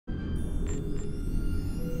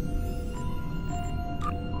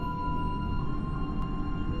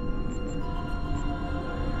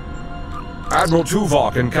Admiral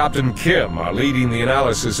Tuvok and Captain Kim are leading the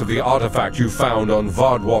analysis of the artifact you found on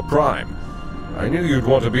Vardwa Prime. I knew you'd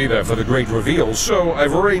want to be there for the great reveal, so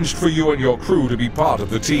I've arranged for you and your crew to be part of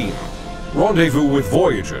the team. Rendezvous with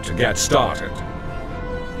Voyager to get started.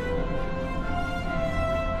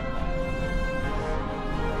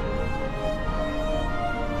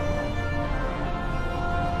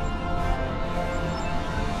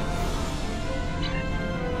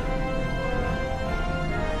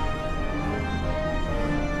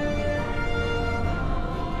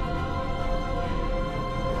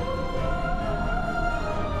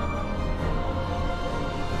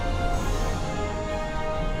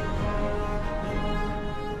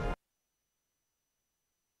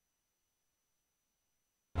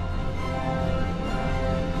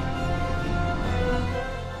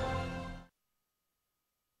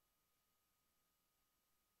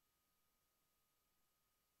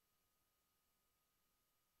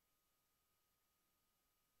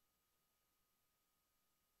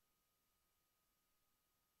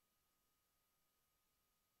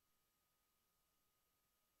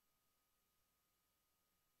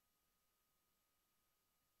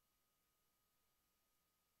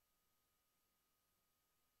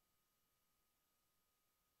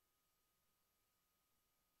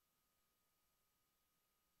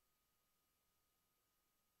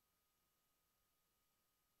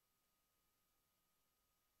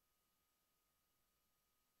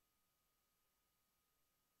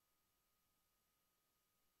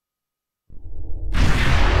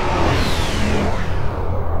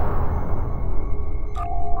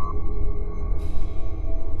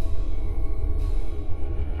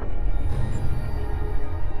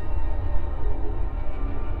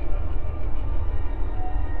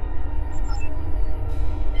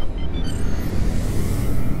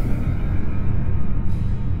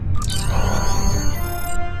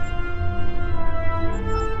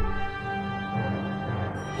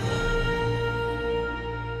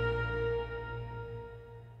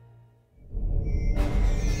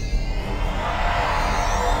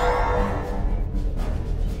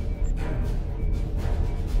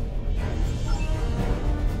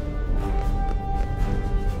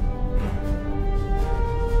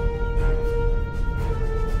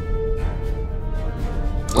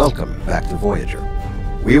 Welcome back to Voyager.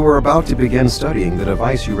 We were about to begin studying the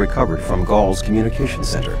device you recovered from Gall's communication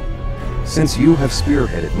center. Since you have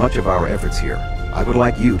spearheaded much of our efforts here, I would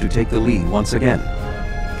like you to take the lead once again.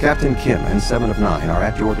 Captain Kim and 7 of 9 are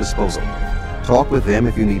at your disposal. Talk with them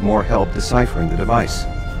if you need more help deciphering the device.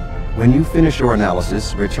 When you finish your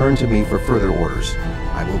analysis, return to me for further orders.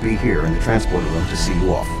 I will be here in the transporter room to see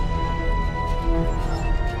you off.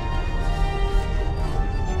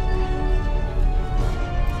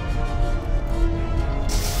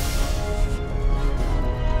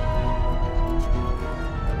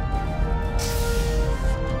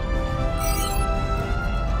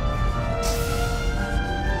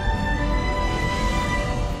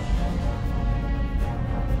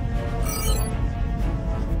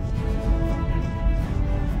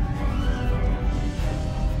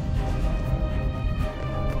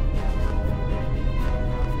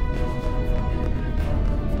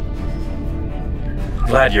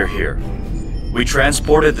 Glad you're here. We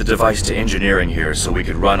transported the device to engineering here so we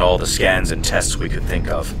could run all the scans and tests we could think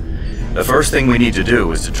of. The first thing we need to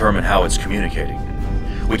do is determine how it's communicating.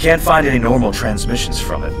 We can't find any normal transmissions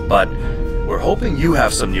from it, but we're hoping you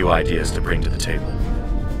have some new ideas to bring to the table.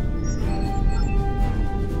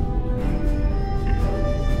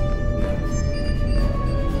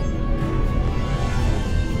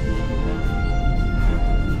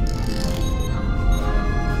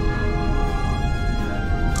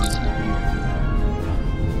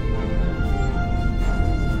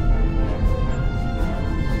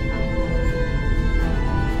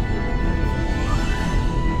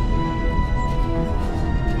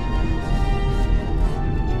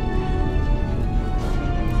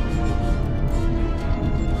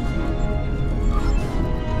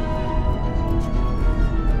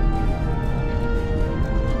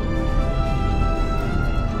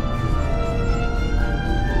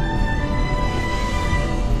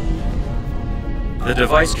 The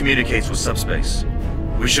device communicates with subspace.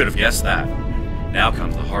 We should have guessed that. Now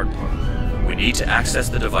comes the hard part. We need to access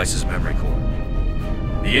the device's memory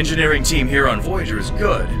core. The engineering team here on Voyager is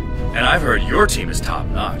good, and I've heard your team is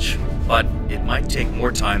top-notch, but it might take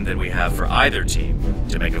more time than we have for either team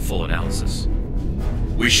to make a full analysis.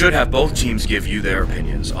 We should have both teams give you their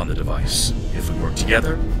opinions on the device. If we work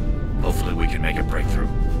together, hopefully we can make a breakthrough.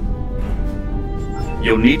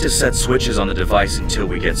 You'll need to set switches on the device until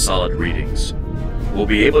we get solid readings. We'll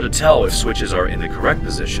be able to tell if switches are in the correct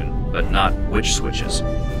position but not which switches.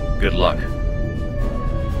 Good luck.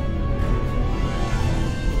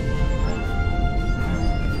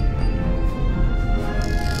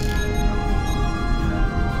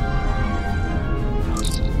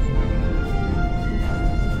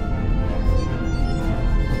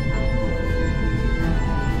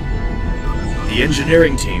 The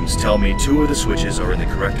engineering teams tell me 2 of the switches are in the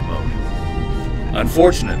correct mode.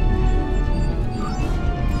 Unfortunate.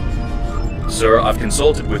 Sir, I've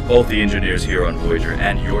consulted with both the engineers here on Voyager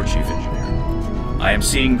and your chief engineer. I am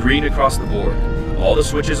seeing green across the board. All the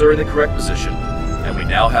switches are in the correct position, and we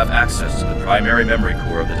now have access to the primary memory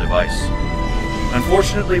core of the device.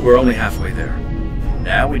 Unfortunately, we're only halfway there.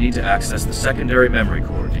 Now we need to access the secondary memory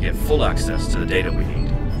core to get full access to the data we need.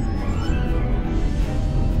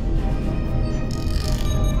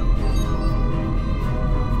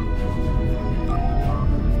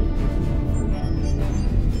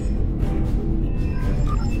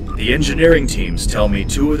 The engineering teams tell me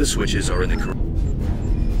 2 of the switches are in the correct...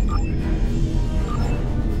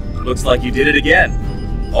 Looks like you did it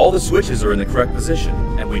again! All the switches are in the correct position,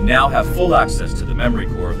 and we now have full access to the memory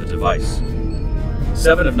core of the device.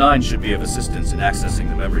 7 of 9 should be of assistance in accessing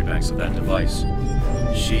the memory banks of that device.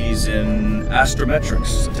 She's in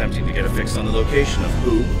astrometrics, attempting to get a fix on the location of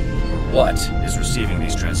who or what is receiving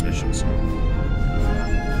these transmissions.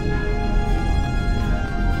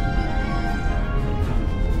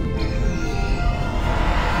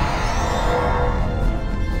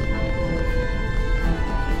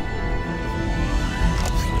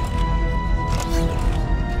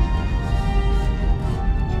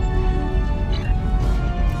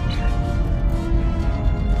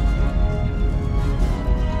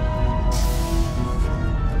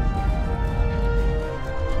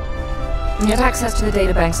 Get access to the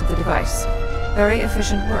databanks of the device. Very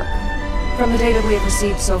efficient work. From the data we have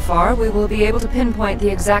received so far, we will be able to pinpoint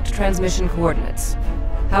the exact transmission coordinates.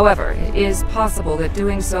 However, it is possible that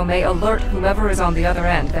doing so may alert whomever is on the other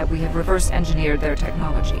end that we have reverse-engineered their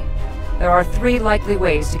technology. There are 3 likely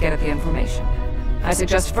ways to get at the information. I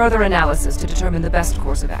suggest further analysis to determine the best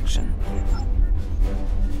course of action.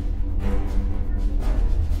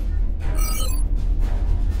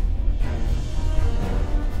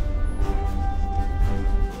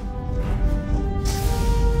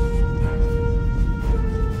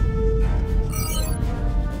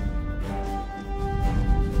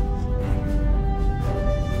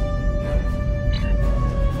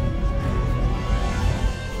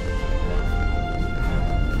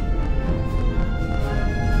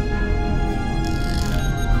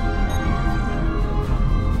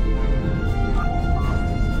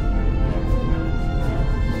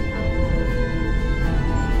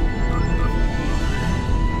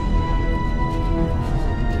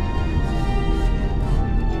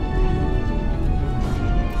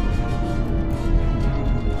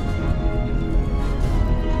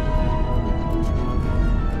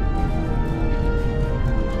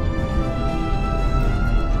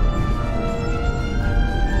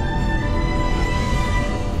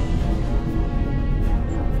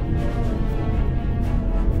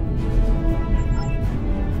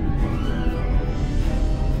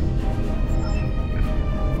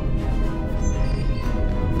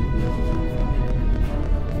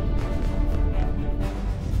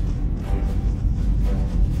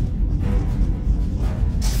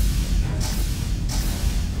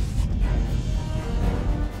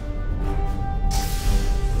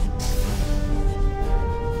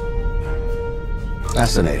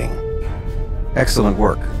 Fascinating. Excellent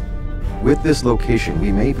work. With this location,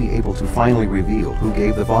 we may be able to finally reveal who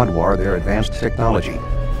gave the Vaadwaur their advanced technology,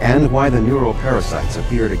 and why the neuroparasites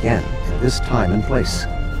appeared again at this time and place.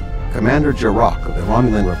 Commander Jeri of the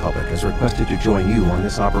Romulan Republic has requested to join you on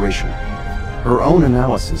this operation. Her own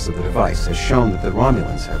analysis of the device has shown that the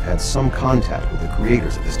Romulans have had some contact with the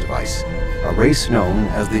creators of this device, a race known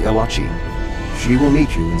as the Ilachi. She will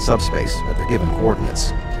meet you in subspace at the given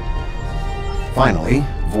coordinates. Finally,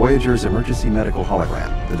 Voyager's emergency medical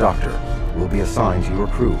hologram, the Doctor, will be assigned to your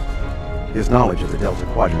crew. His knowledge of the Delta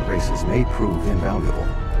Quadrant races may prove invaluable.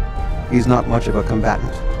 He's not much of a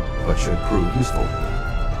combatant, but should prove useful.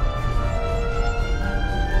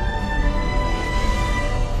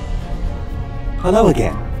 Hello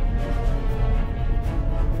again.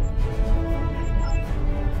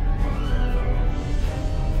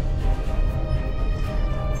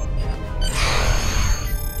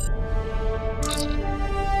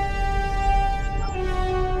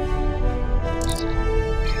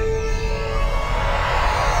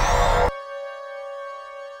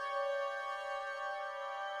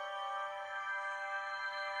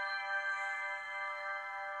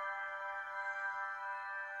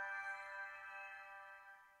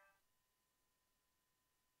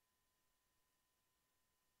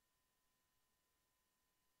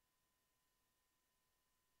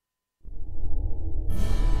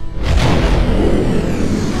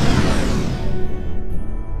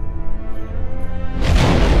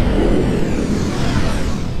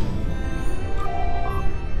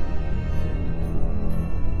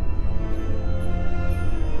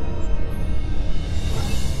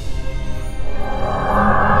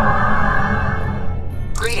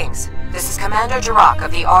 Commander Jeri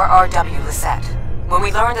of the RRW Lisette. When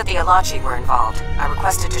we learned that the Alachi were involved, I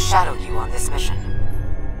requested to shadow you on this mission.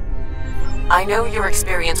 I know your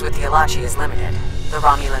experience with the Alachi is limited. The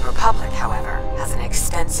Romulan Republic, however, has an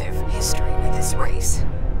extensive history with this race.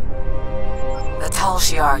 The Tal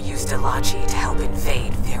Shiar used Alachi to help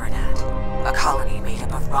invade Varanat, a colony made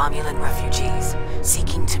up of Romulan refugees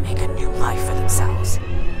seeking to make a new life for themselves.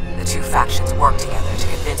 The two factions worked together to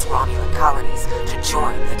convince Romulan colonies to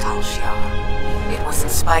join the Tal Shiar. It was in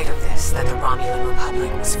spite of this that the Romulan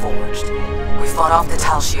Republic was forged. We fought off the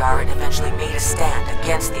Tal Shiar and eventually made a stand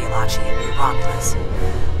against the Alachi and New Romulus.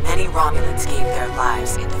 Many Romulans gave their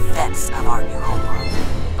lives in defense of our new homeworld.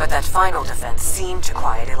 But that final defense seemed to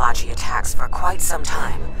quiet Alachi attacks for quite some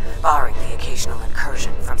time, barring the occasional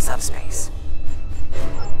incursion from subspace.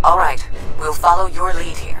 Alright, we'll follow your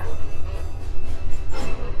lead here.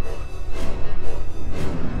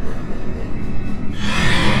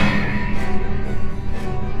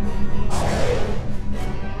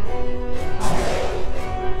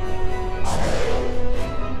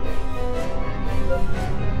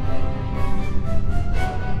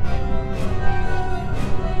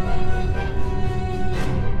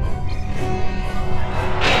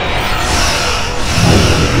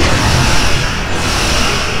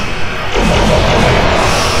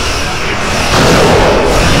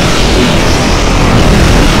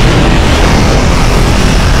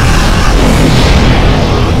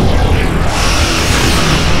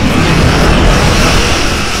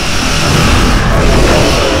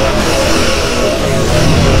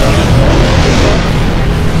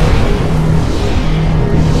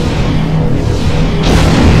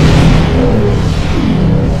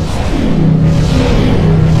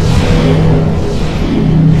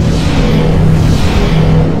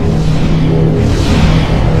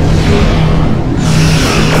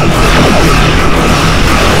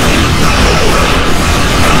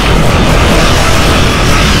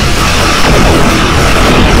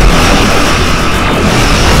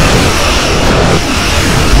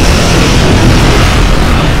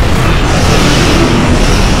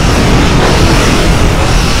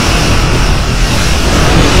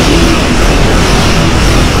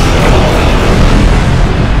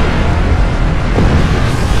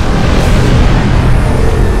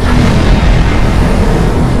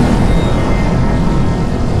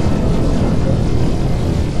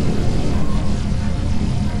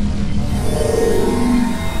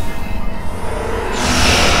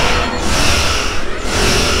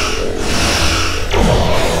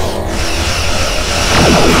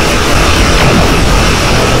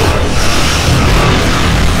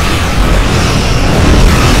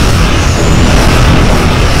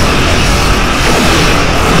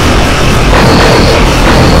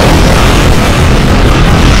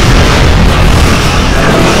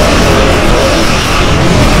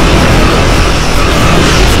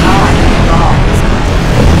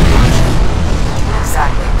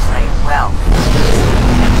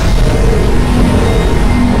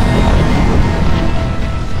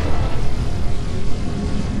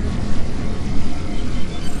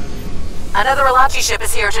 Another Alachi ship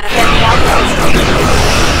is here to defend the outpost.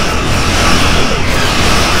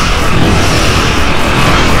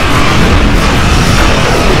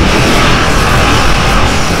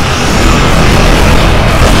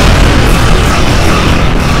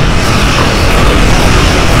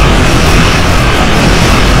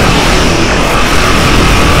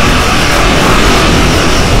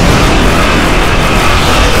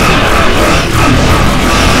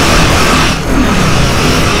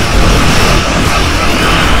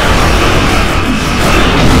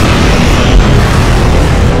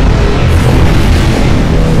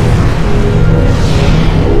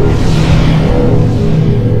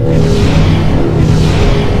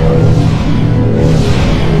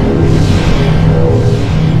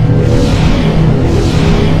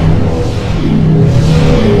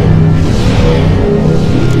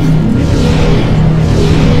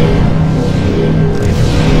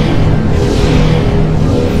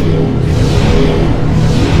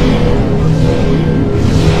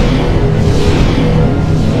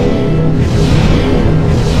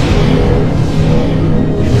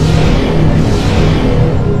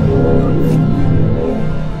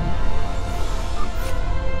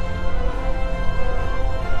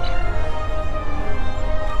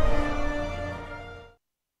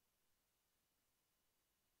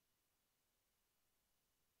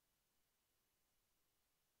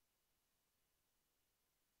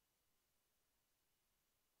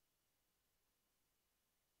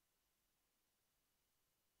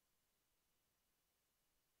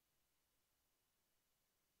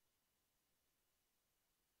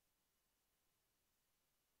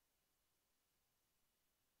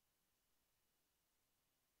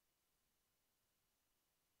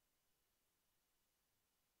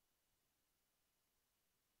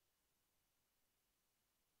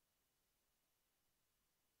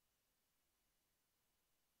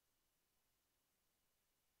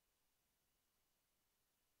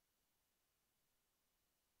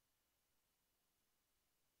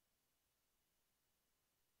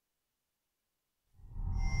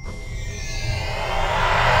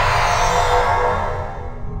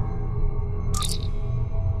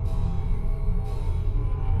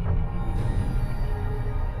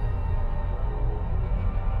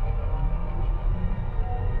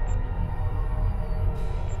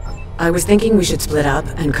 I was thinking we should split up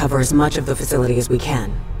and cover as much of the facility as we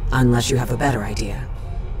can, unless you have a better idea.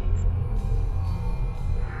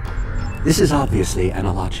 This is obviously an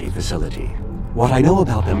Alachi facility. What I know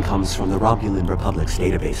about them comes from the Romulan Republic's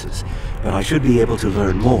databases, but I should be able to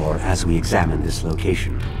learn more as we examine this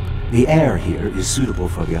location. The air here is suitable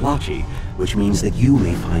for the Alachi, which means that you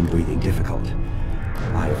may find breathing difficult.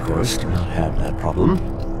 I, of course, do not have that problem.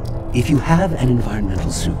 If you have an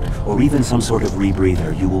environmental suit, or even some sort of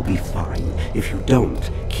rebreather, you will be fine. If you don't,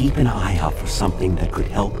 keep an eye out for something that could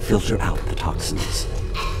help filter out the toxins.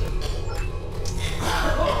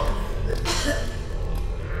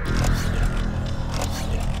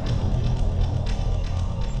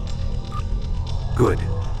 Good.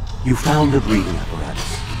 You found the breathing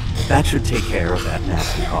apparatus. That should take care of that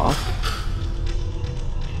nasty cough.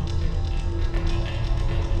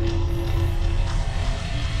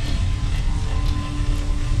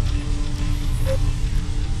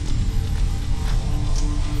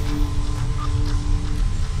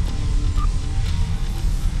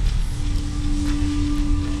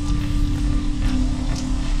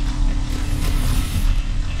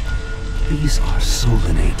 These are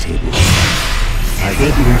Solinate tables. I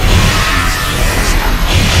bet you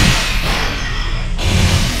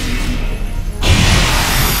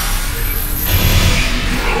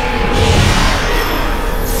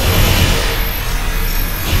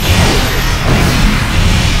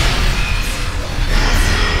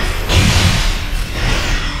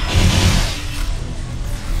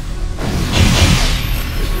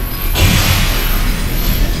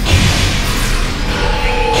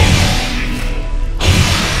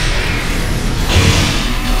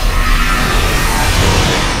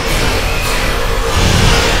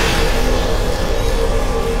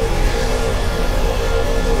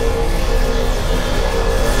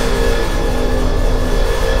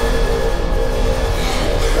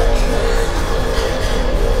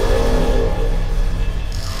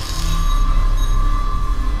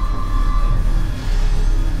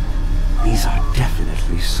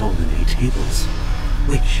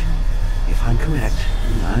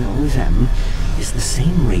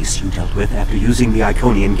using the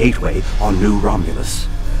Iconian Gateway on New Romulus.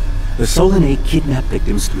 The Solinate kidnap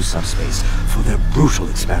victims through subspace for their brutal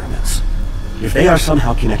experiments. If they are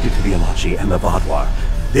somehow connected to the Alachi and the Vaadwaur,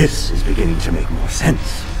 this is beginning to make more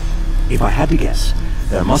sense. If I had to guess,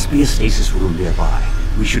 there must be a stasis room nearby.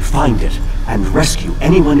 We should find it and rescue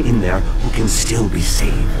anyone in there who can still be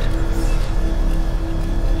saved.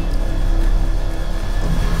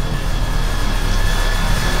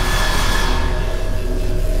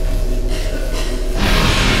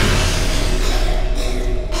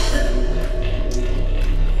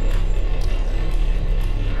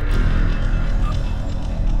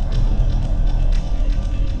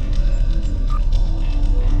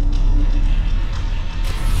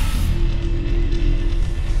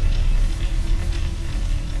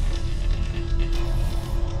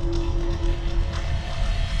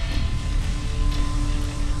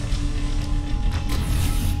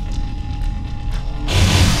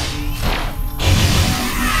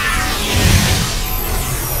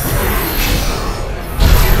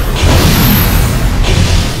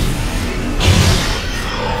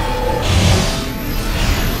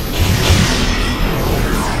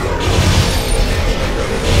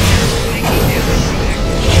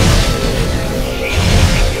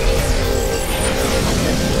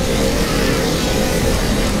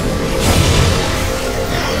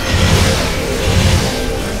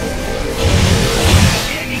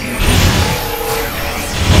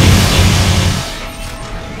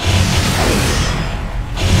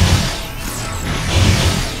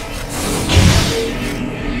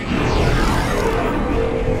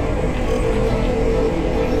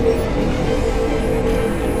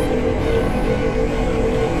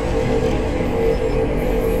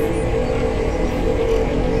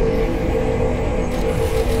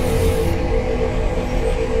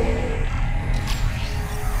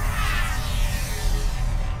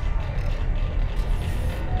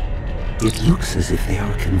 It looks as if they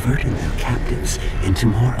are converting their captives into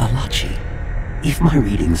more Alachi. If my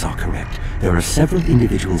readings are correct, there are several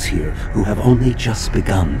individuals here who have only just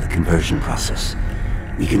begun the conversion process.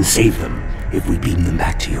 We can save them if we beam them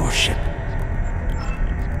back to your ship.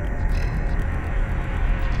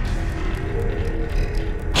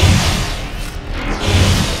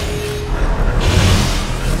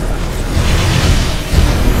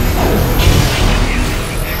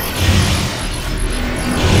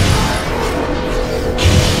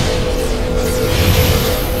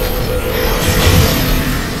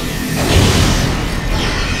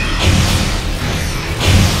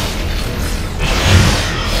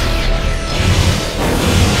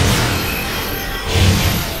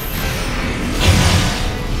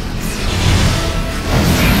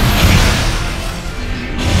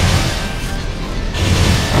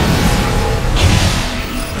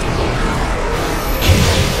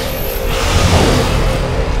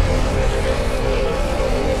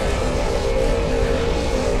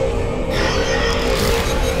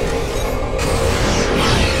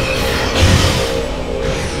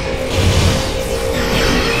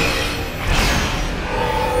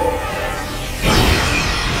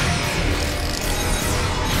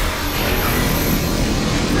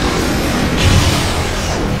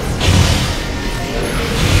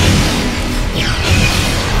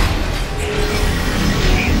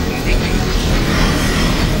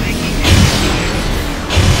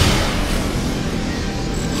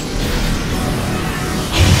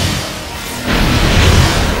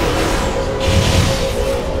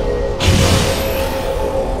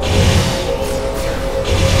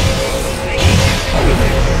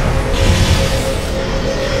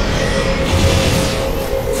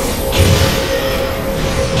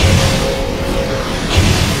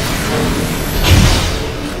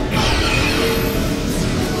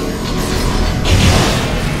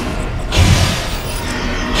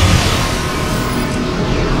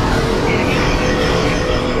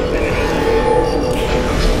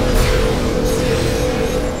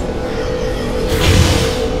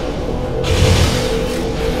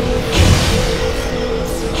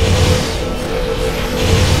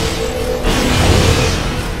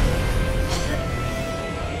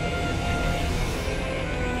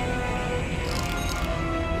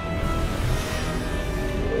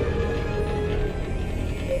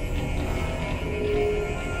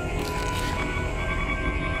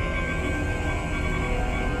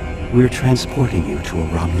 We're transporting you to a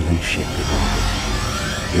Romulan ship in orbit.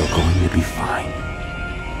 You're going to be fine.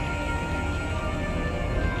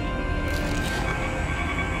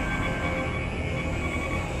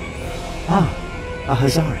 A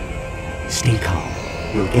Hazari. Stay calm.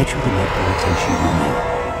 We'll get you the medical attention you need.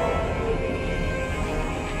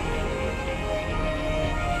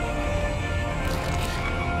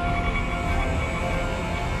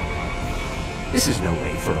 This is no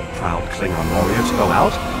way for a proud Klingon warrior to go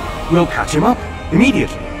out. We'll patch him up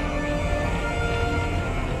immediately.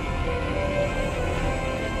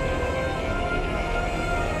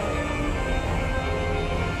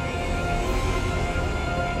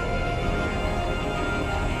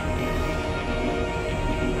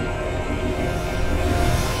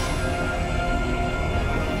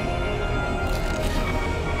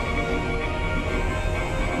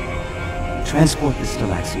 Transport the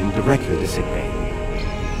Stalaxian directly to sickbay.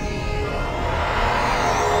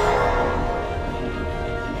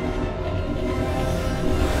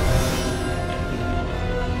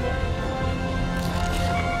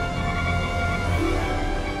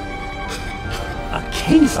 A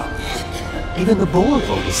Kazon? Even the Borg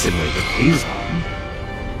won't assimilate a Kazon.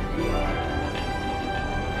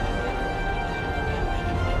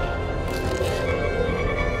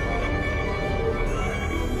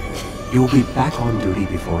 You'll be back on duty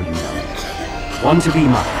before you know it. One to be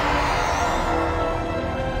mine.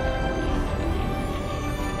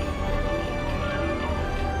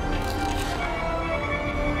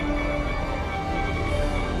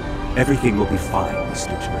 Everything will be fine,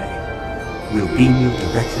 Mr. Jeri. We'll beam you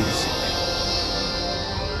directly to sickbay.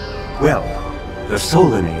 Well, the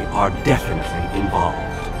Solanae are definitely involved.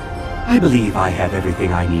 I believe I have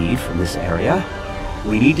everything I need from this area.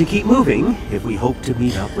 We need to keep moving if we hope to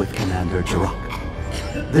meet up with Commander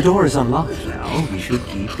Jeri. The door is unlocked now. We should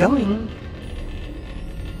keep going.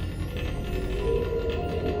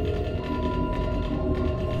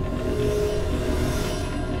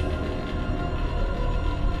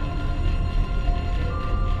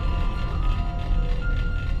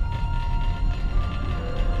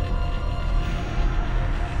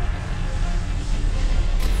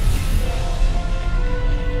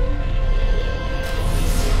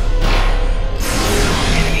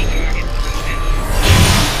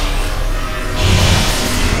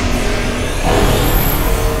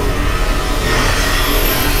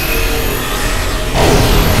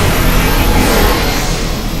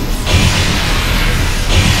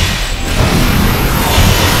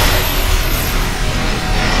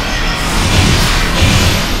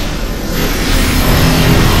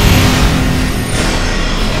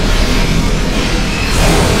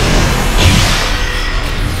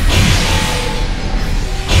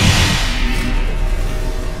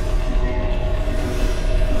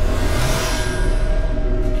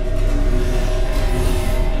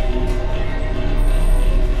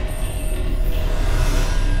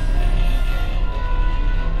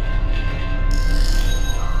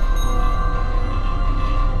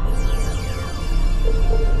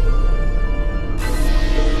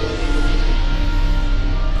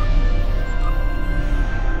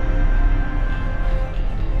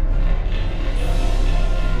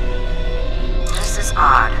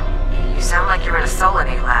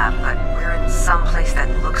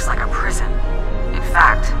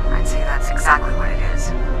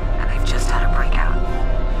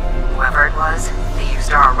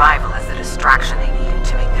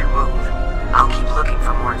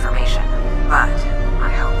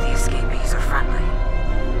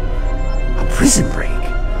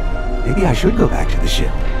 Should go back to the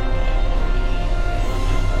ship.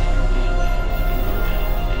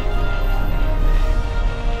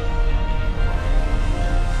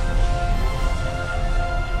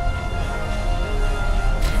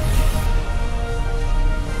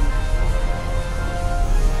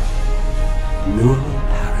 Neural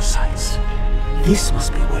parasites. This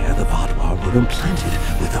must be where the Vaadwaur were implanted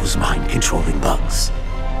with those mind-controlling bugs.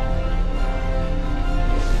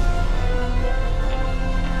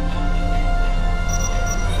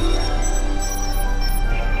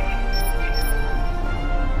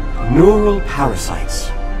 Neural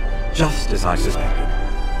parasites. Just as I suspected.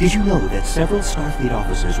 Did you know that several Starfleet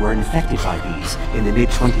officers were infected by these in the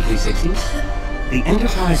mid-2360s? The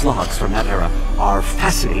Enterprise logs from that era are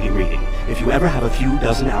fascinating reading, if you ever have a few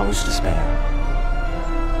dozen hours to spare.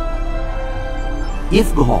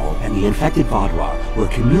 If Gaul and the infected Vaadwaur were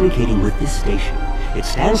communicating with this station, it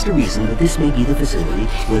stands to reason that this may be the facility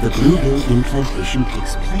where the Bluegill implantation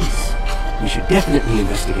takes place. We should definitely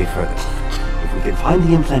investigate further. If we can find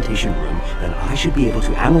the implantation room, then I should be able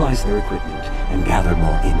to analyze their equipment and gather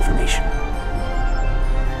more information.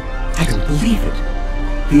 I don't believe it.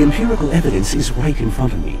 The empirical evidence is right in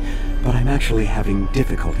front of me, but I'm actually having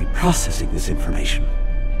difficulty processing this information.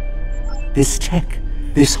 This tech,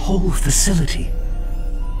 this whole facility,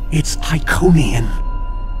 it's Iconian.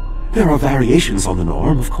 There are variations on the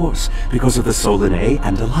norm, of course, because of the Solanae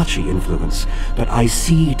and Delachi influence, but I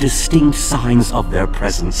see distinct signs of their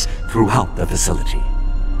presence throughout the facility.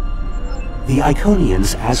 The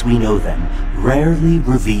Iconians, as we know them, rarely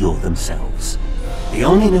reveal themselves. The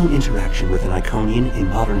only known interaction with an Iconian in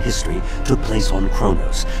modern history took place on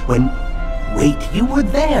Kronos, when... Wait, you were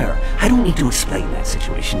there! I don't need to explain that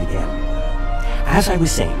situation again. As I was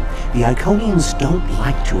saying, the Iconians don't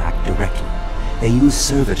like to act directly. They use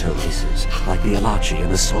servitor races, like the Alachi and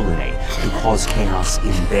the Solanae, to cause chaos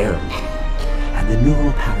in their name. And the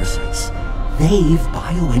neural parasites, they've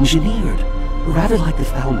bioengineered. Rather like the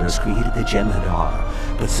founders created the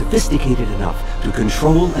Jem'Hadar, but sophisticated enough to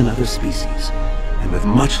control another species, and with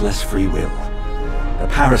much less free will. The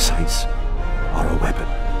parasites are a weapon.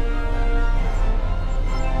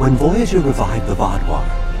 When Voyager revived the Vaadwaur,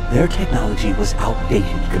 their technology was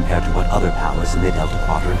outdated compared to what other powers in the Delta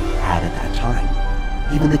Quadrant had at that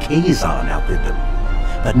time. Even the Kazon outdid them.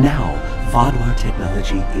 But now, Vaadwaur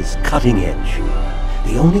technology is cutting edge.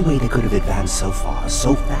 The only way they could have advanced so far,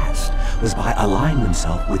 so fast, was by allying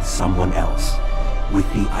themselves with someone else. With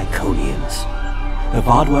the Iconians. The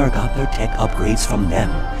Vaadwaur got their tech upgrades from them,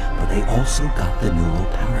 but they also got the neural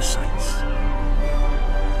parasites.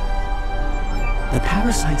 The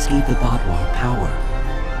parasites gave the Vaadwaur power,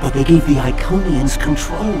 but they gave the Iconians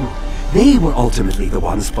control. They were ultimately the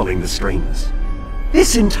ones pulling the strings.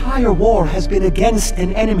 This entire war has been against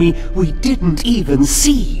an enemy we didn't even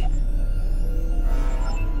see.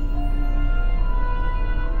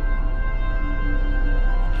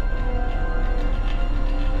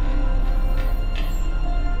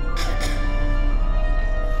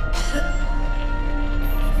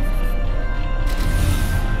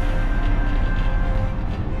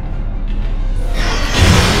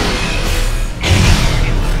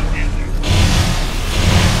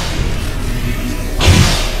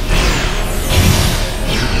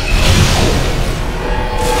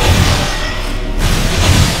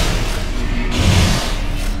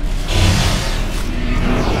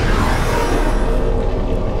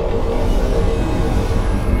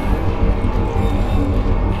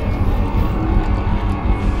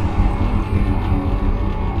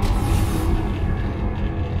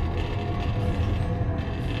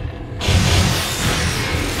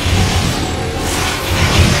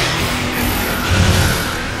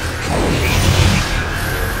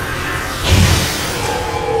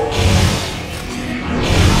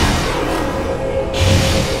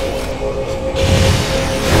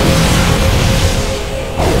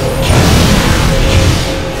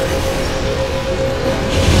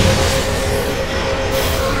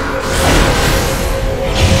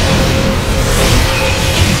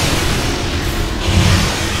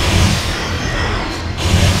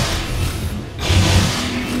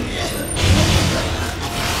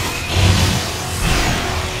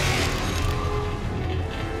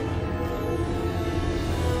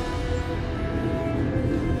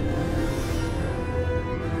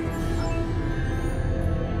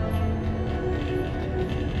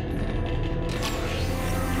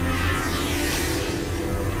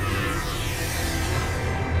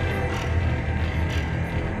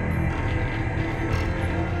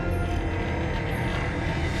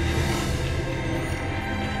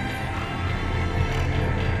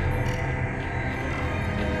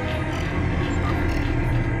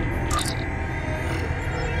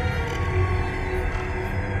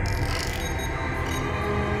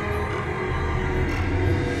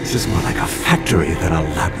 This is more like a factory than a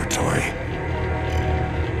laboratory.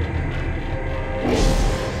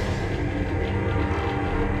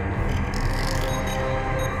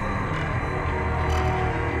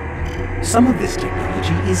 Some of this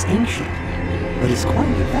technology is ancient, but it's quite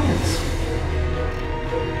advanced.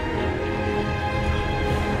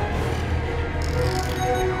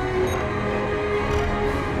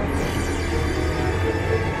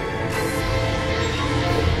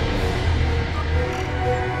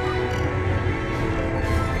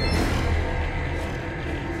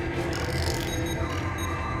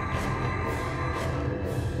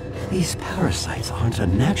 These parasites aren't a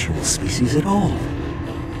natural species at all.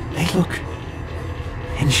 They look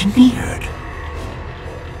engineered.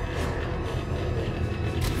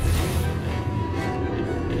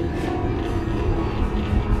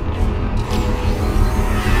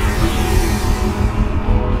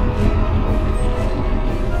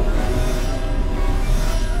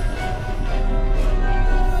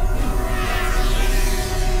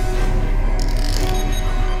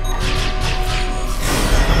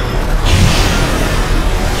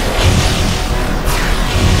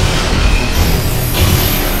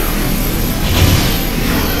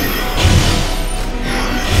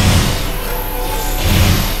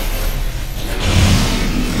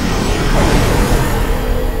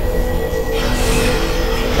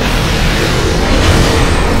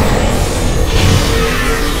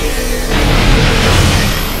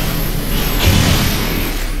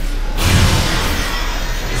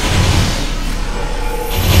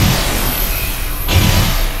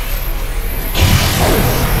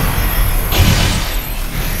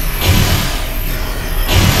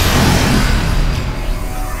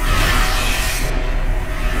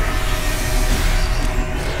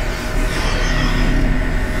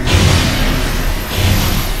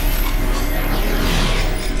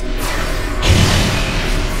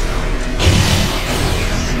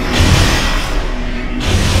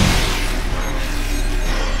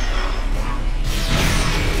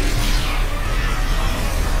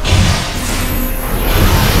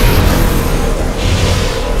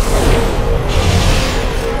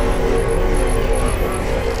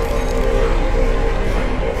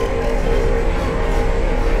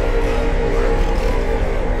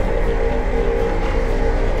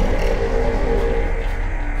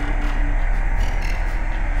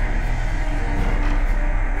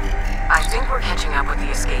 catching up with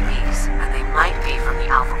the escapees, and they might be from the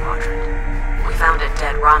Alpha Quadrant. We found a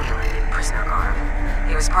dead Romulan in prisoner garb.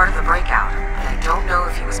 He was part of the breakout, but I don't know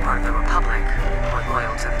if he was part of the Republic, or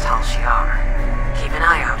loyal to the Tal Shiar. Keep an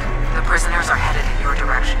eye out. The prisoners are headed in your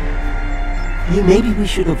direction. Maybe we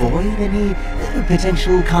should avoid any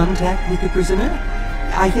potential contact with the prisoner?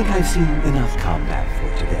 I think I've seen enough combat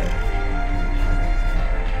for today.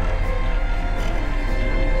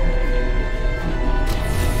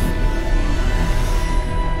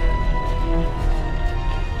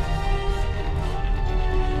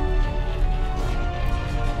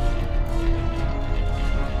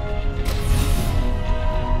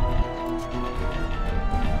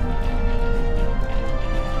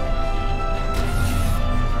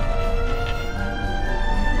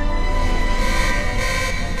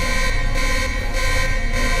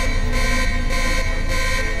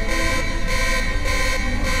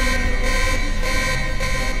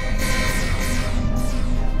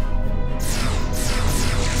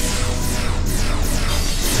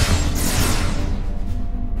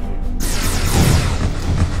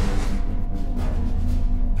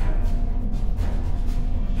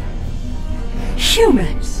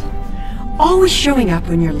 Humans! Always showing up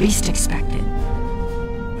when you're least expected.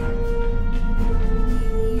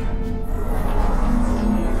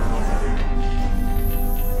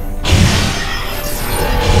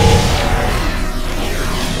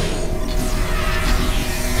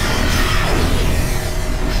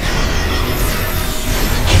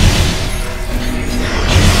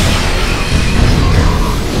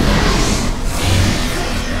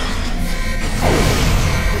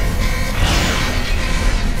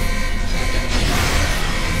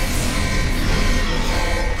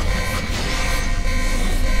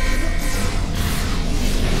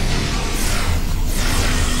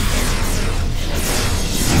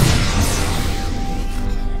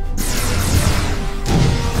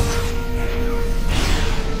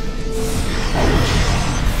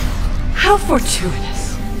 How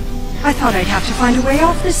fortuitous. I thought I'd have to find a way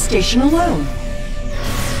off this station alone.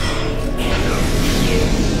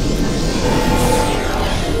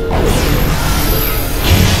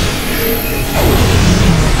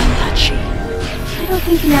 Apache. I don't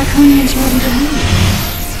think the Iconians ready to leave.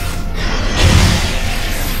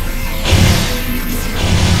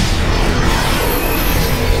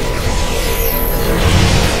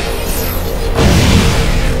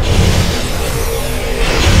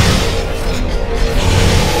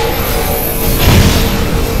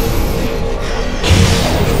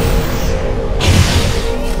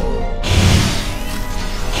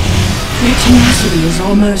 Their tenacity is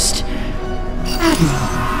almost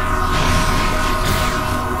admirable.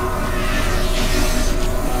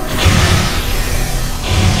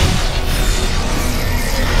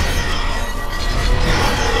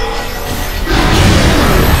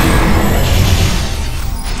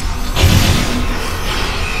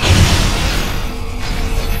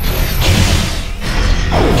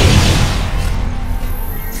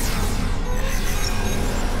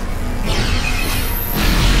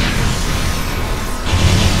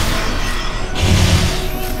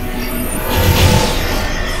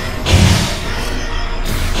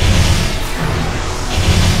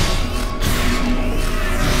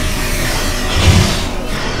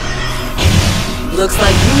 Looks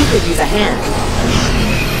like you could use a hand.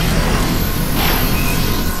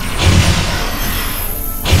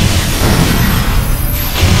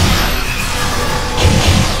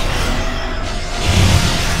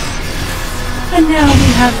 And now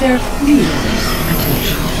we have their leader's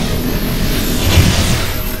attention.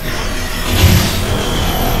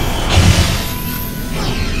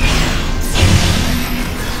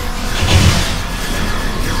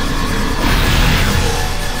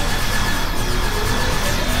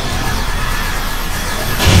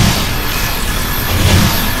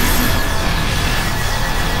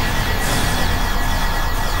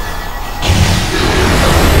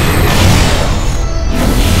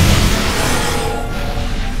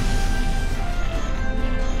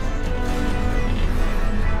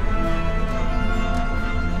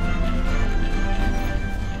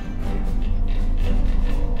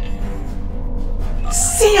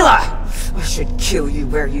 I should kill you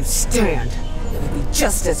where you stand. It would be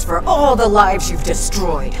justice for all the lives you've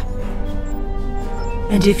destroyed.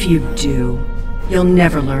 And if you do, you'll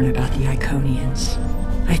never learn about the Iconians.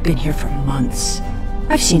 I've been here for months.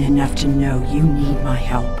 I've seen enough to know you need my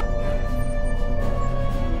help.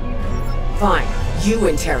 Fine, you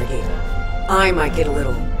interrogate her. I might get a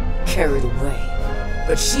little carried away.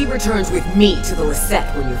 But she returns with me to the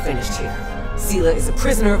Lisette when you're finished here. Sela is a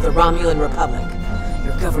prisoner of the Romulan Republic.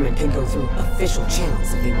 Your government can go through official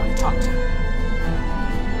channels if they want to talk to her.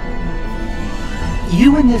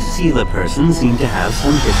 You and this Sela person seem to have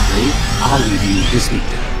some history. I'll leave you to speak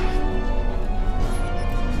to her.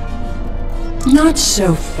 Not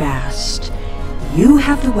so fast. You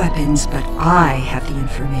have the weapons, but I have the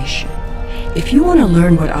information. If you want to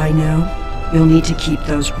learn what I know, you'll need to keep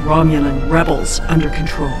those Romulan rebels under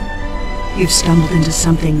control. You've stumbled into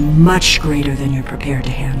something much greater than you're prepared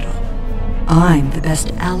to handle. I'm the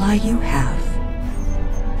best ally you have.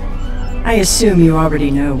 I assume you already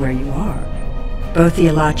know where you are. Both the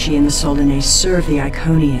Alachi and the Solanae serve the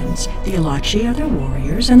Iconians. The Alachi are their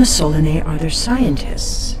warriors, and the Solanae are their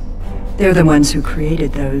scientists. They're the ones who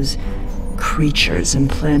created those creatures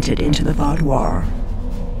implanted into the Vaudoir.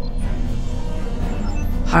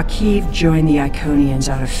 Hakiv joined the Iconians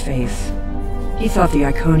out of faith. He thought the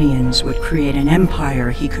Iconians would create an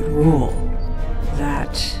empire he could rule.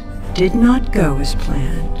 That did not go as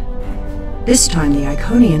planned. This time the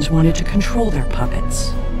Iconians wanted to control their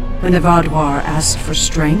puppets. When the Vaudoir asked for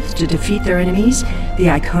strength to defeat their enemies, the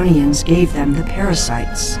Iconians gave them the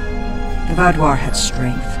parasites. The Vaudoir had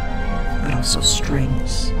strength, but also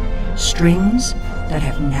strings. Strings that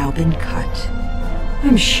have now been cut.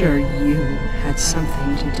 I'm sure you had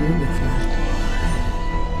something to do with that.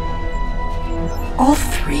 All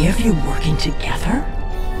three of you working together?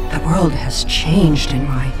 The world has changed in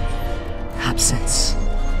my absence.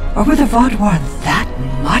 Or were the Vaudoir that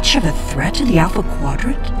much of a threat to the Alpha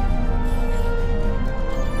Quadrant?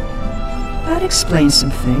 That explains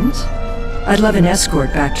some things. I'd love an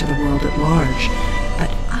escort back to the world at large,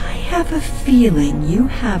 but I have a feeling you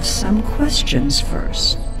have some questions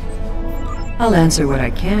first. I'll answer what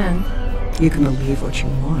I can. You can believe what you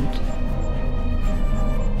want.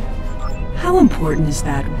 How important is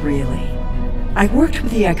that, really? I worked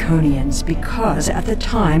with the Iconians because, at the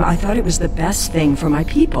time, I thought it was the best thing for my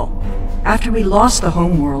people. After we lost the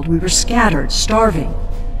homeworld, we were scattered, starving.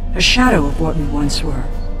 A shadow of what we once were.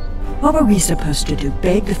 What were we supposed to do,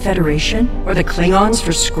 beg the Federation or the Klingons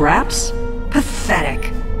for scraps?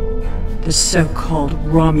 Pathetic. The so-called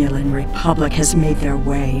Romulan Republic has made their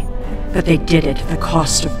way, but they did it at the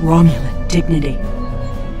cost of Romulan dignity.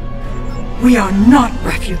 We are not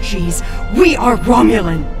refugees. We are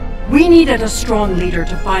Romulan. We needed a strong leader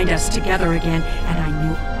to bind us together again, and I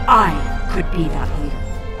knew I could be that leader.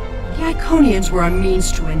 The Iconians were a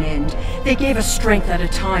means to an end. They gave us strength at a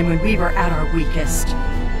time when we were at our weakest.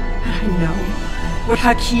 But I know what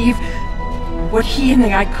Hakiv, what he and the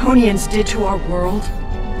Iconians did to our world.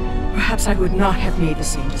 Perhaps I would not have made the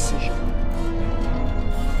same decision.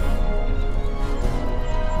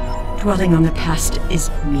 Dwelling on the past is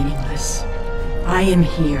meaningless. I am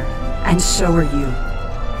here, and so are you.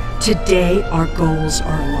 Today, our goals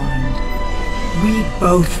are aligned. We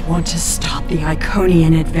both want to stop the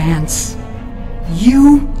Iconian advance.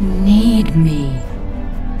 You need me.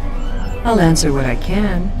 I'll answer what I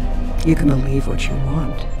can. You can believe what you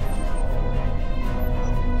want.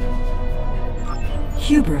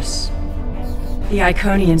 Hubris. The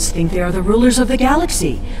Iconians think they are the rulers of the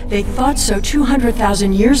galaxy. They thought so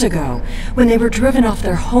 200,000 years ago, when they were driven off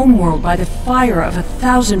their homeworld by the fire of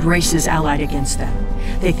 1,000 races allied against them.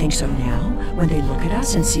 They think so now, when they look at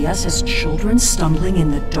us and see us as children stumbling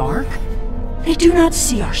in the dark. They do not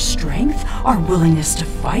see our strength, our willingness to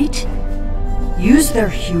fight. Use their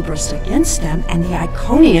hubris against them, and the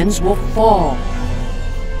Iconians will fall.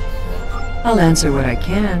 I'll answer what I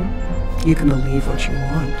can. You can believe what you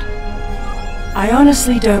want. I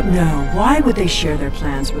honestly don't know. Why would they share their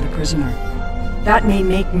plans with a prisoner? That may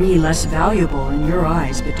make me less valuable in your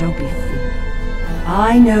eyes, but don't be fooled.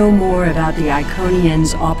 I know more about the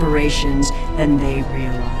Iconians' operations than they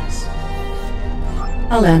realize.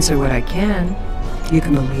 I'll answer what I can. You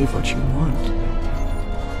can believe what you want.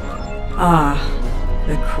 Ah,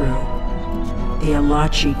 the crew. The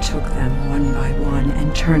Alachi took them one by one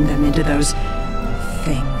and turned them into those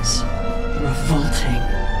things. Revolting.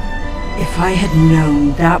 If I had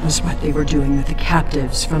known that was what they were doing with the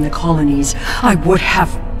captives from the colonies, I would have...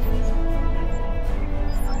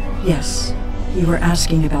 Yes, you were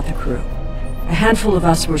asking about the crew. A handful of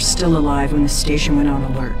us were still alive when the station went on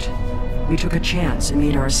alert. We took a chance and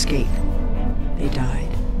made our escape. They died,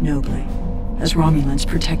 nobly, as Romulans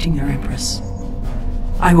protecting their Empress.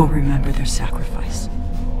 I will remember their sacrifice.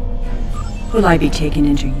 Will I be taken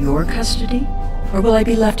into your custody, or will I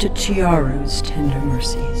be left to Tiaru's tender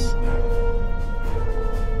mercies?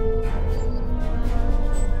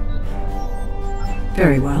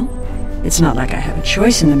 Very well. It's not like I have a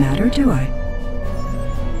choice in the matter, do I?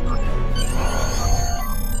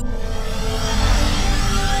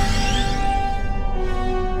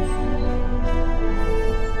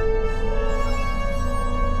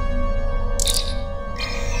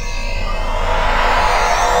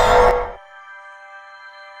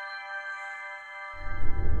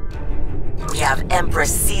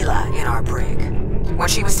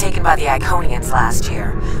 taken by the Iconians last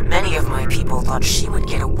year, many of my people thought she would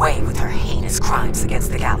get away with her heinous crimes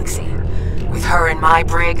against the galaxy. With her in my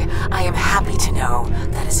brig, I am happy to know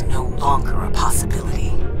that is no longer a possibility.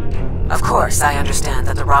 Of course, I understand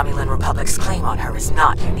that the Romulan Republic's claim on her is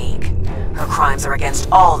not unique. Her crimes are against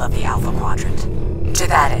all of the Alpha Quadrant. To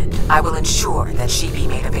that end, I will ensure that she be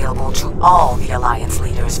made available to all the Alliance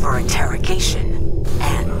leaders for interrogation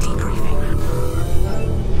and debriefing.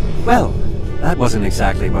 Well, that wasn't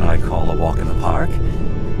exactly what I'd call a walk in the park.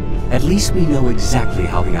 At least we know exactly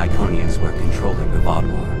how the Iconians were controlling the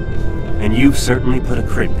Vaadwaur. And you've certainly put a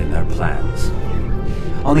crimp in their plans.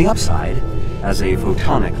 On the upside, as a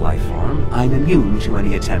photonic life form, I'm immune to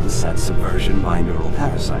any attempts at subversion by neural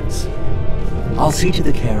parasites. I'll see to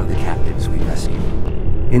the care of the captives we rescue.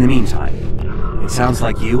 In the meantime, it sounds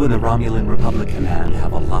like you and the Romulan Republic Command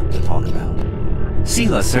have a lot to talk about.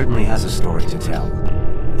 Sela certainly has a story to tell,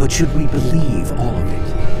 but should we believe all of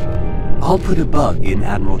it? I'll put a bug in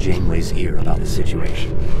Admiral Janeway's ear about the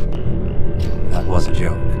situation. That was a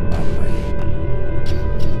joke, by the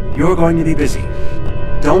way. You're going to be busy.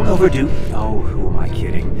 Don't overdo... Oh, who am I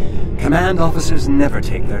kidding? Command officers never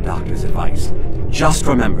take their doctor's advice. Just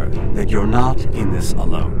remember that you're not in this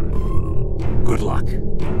alone. Good luck.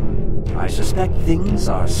 I suspect things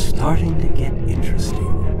are starting to get interesting.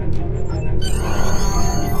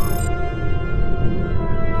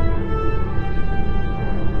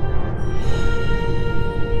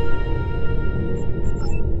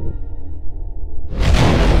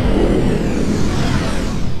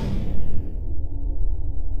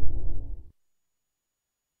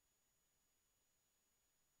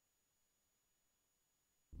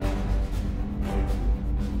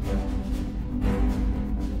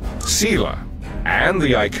 Sela and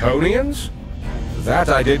the Iconians? That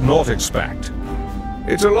I did not expect.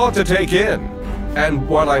 It's a lot to take in, and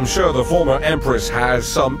while I'm sure the former Empress has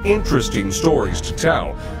some interesting stories to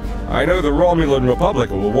tell, I know the Romulan Republic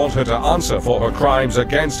will want her to answer for her crimes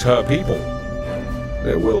against her people.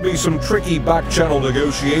 There will be some tricky back-channel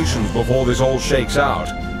negotiations before this all shakes out.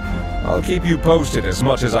 I'll keep you posted as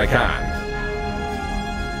much as I can.